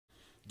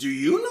Do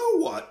you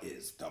know what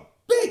is the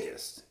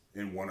biggest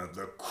and one of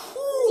the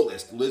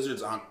coolest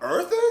lizards on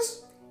Earth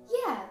is?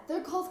 Yeah,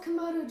 they're called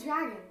Komodo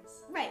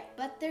Dragons. Right,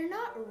 but they're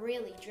not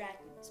really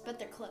dragons, but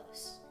they're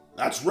close.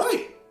 That's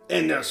right.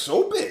 And they're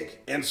so big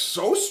and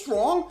so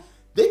strong,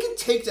 they can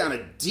take down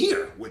a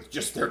deer with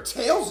just their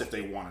tails if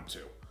they wanted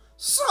to.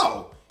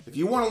 So, if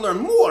you want to learn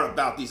more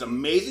about these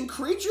amazing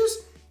creatures,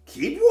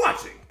 keep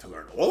watching to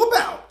learn all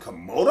about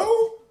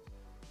Komodo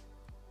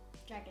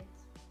Dragons.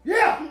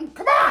 Yeah,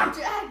 come on!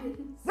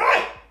 Dragons.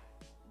 Right!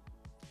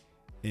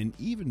 And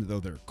even though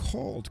they're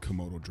called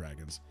Komodo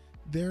dragons,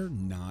 they're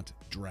not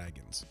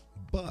dragons,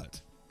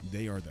 but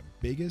they are the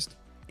biggest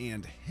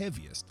and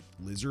heaviest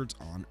lizards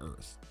on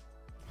Earth.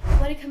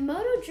 When a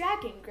Komodo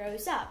dragon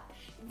grows up,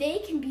 they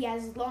can be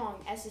as long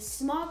as a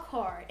small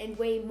car and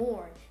weigh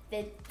more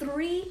than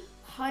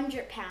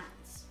 300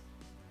 pounds.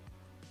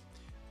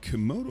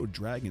 Komodo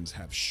dragons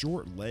have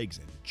short legs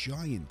and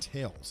giant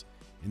tails,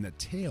 and the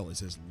tail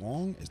is as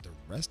long as the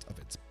rest of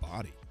its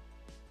body.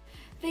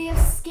 They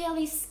have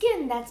scaly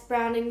skin that's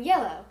brown and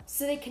yellow,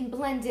 so they can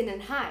blend in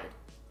and hide.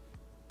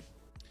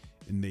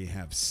 And they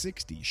have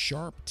 60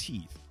 sharp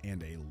teeth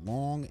and a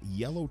long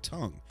yellow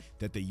tongue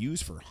that they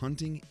use for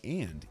hunting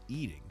and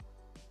eating.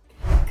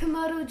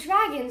 Komodo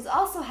dragons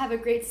also have a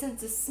great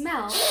sense of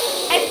smell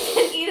and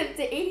can eat up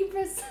to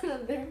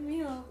 80% of their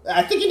meal.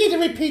 I think you need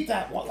to repeat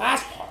that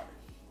last part.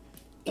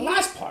 The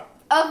last part.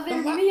 Of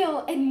their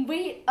meal and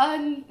wait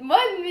on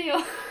one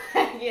meal.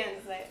 I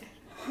can't say it.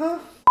 Huh?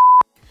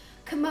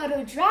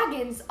 Komodo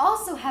dragons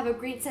also have a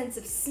great sense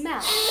of smell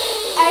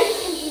and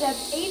can eat up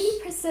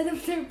 80%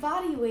 of their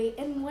body weight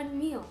in one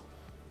meal.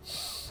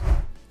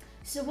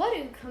 So what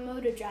do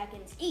Komodo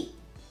dragons eat?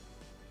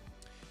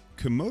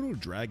 Komodo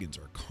dragons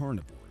are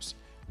carnivores,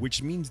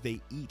 which means they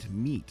eat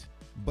meat,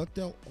 but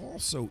they'll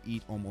also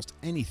eat almost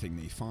anything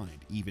they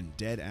find, even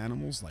dead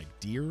animals like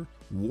deer,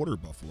 water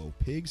buffalo,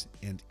 pigs,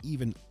 and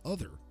even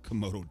other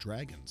Komodo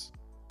dragons.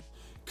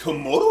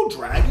 Komodo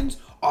dragons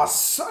are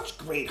such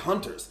great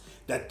hunters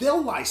that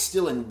they'll lie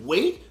still and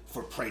wait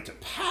for prey to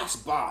pass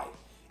by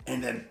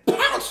and then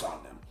pounce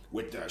on them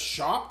with their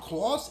sharp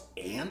claws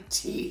and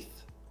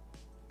teeth.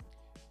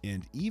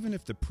 And even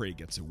if the prey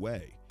gets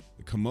away,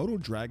 the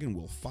Komodo dragon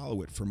will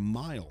follow it for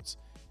miles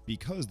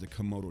because the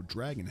Komodo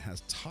dragon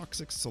has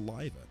toxic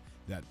saliva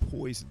that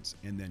poisons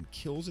and then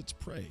kills its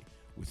prey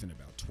within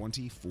about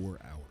 24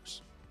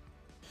 hours.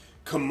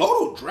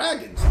 Komodo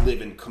dragons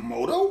live in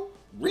Komodo,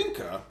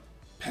 Rinca,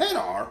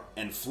 Pedar,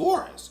 and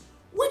Flores,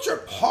 which are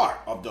part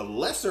of the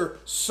lesser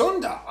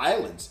Sunda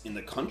Islands in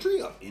the country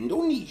of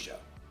Indonesia.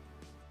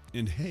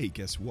 And hey,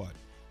 guess what?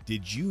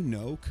 Did you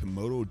know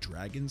Komodo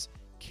dragons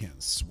can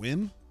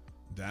swim?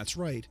 That's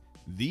right,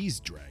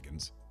 these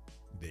dragons,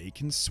 they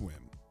can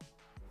swim.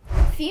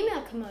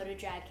 Female Komodo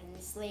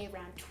dragons lay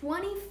around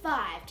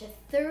 25 to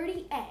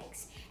 30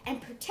 eggs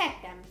and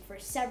protect them for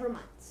several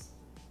months.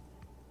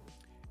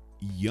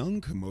 Young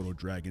Komodo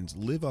dragons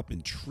live up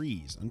in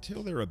trees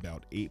until they're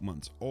about 8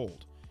 months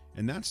old,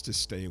 and that's to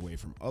stay away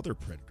from other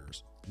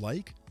predators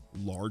like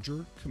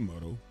larger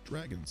Komodo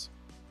dragons.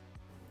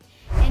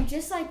 And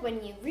just like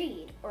when you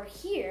read or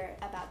hear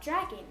about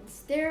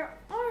dragons, there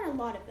aren't a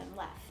lot of them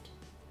left.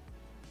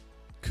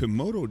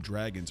 Komodo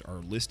dragons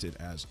are listed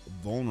as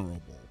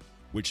vulnerable,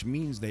 which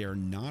means they are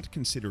not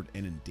considered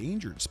an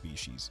endangered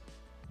species,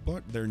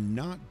 but they're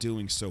not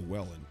doing so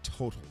well in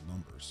total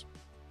numbers.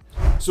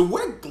 So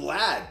we're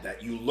glad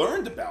that you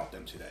learned about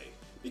them today,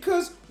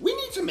 because we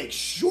need to make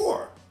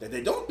sure that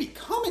they don't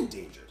become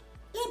endangered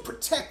and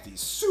protect these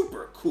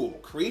super cool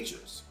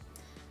creatures.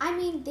 I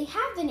mean, they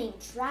have the name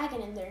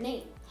dragon in their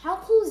name. How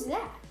cool is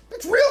that?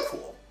 It's real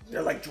cool.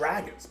 They're like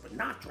dragons, but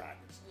not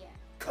dragons. Yeah.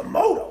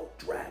 Komodo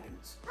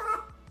dragons.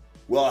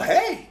 Well,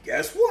 hey,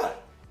 guess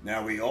what?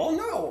 Now we all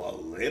know a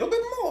little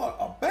bit more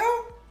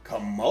about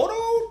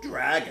Komodo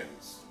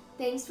dragons.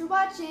 Thanks for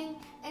watching,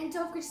 and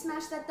don't forget to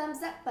smash that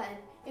thumbs up button.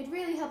 It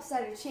really helps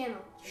out our channel.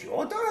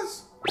 Sure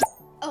does.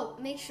 Oh,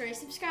 make sure to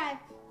subscribe.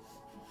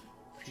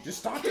 Did you just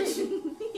start this?